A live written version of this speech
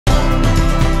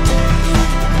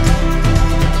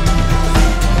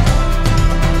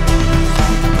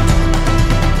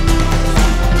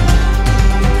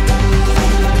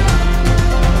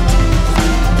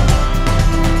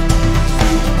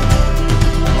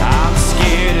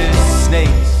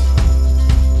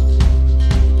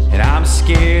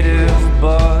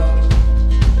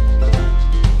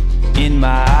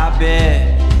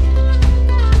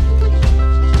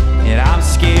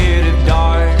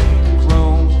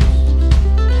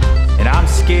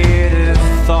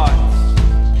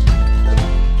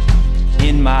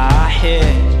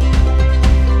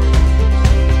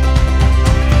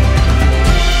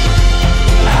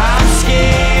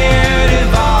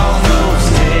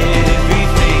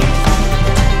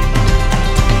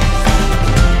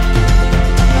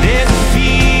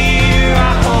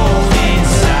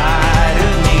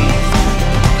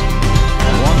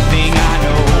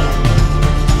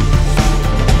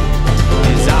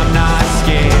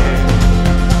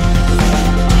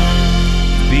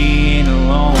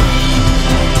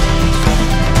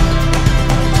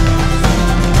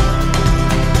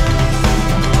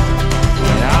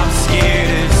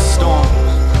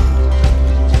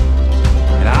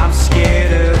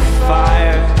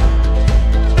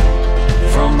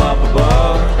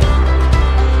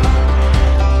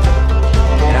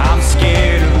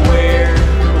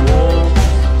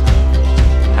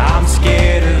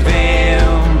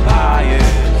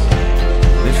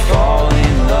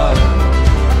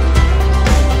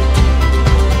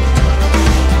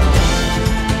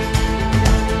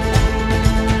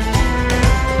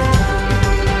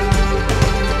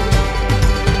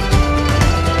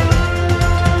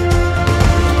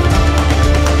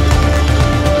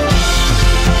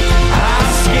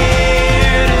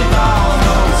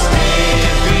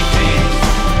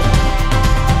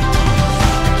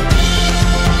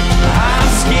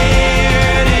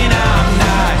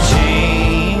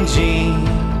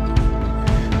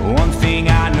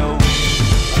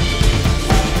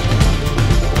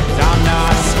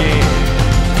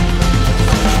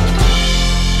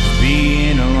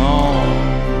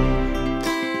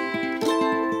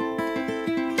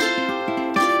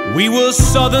We were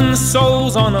southern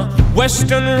souls on a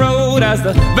western road as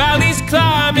the valleys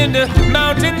climbed into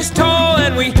mountains tall,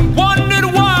 and we wondered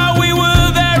why we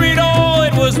were there at all.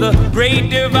 It was the great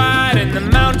divide and the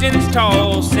mountains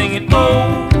tall, singing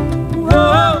oh,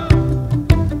 whoa,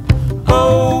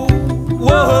 oh,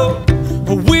 whoa.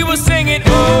 We were singing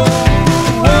oh,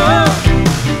 whoa,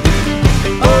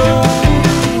 oh,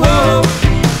 whoa.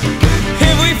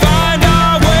 If we find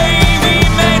our way, we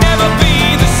may never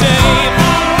be the same.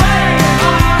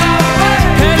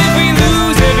 And if we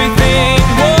lose everything,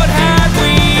 what have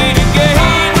we to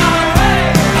gain?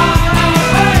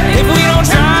 If we don't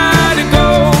try to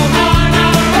go,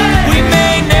 we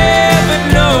may never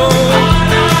know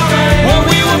what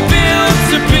we were built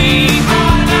to be.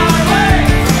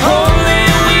 Only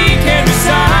we can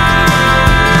decide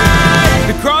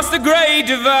to cross the great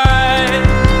divide.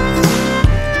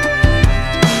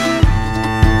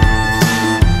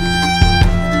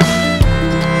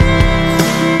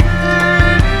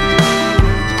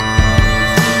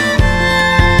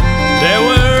 There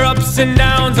were ups and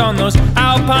downs on those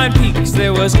alpine peaks.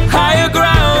 There was higher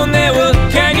ground, there were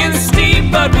canyons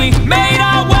steep, but we made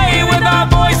our way with our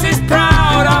voices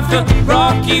proud. Off the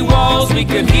rocky walls we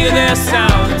could hear their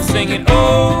sound, singing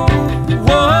oh,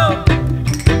 whoa,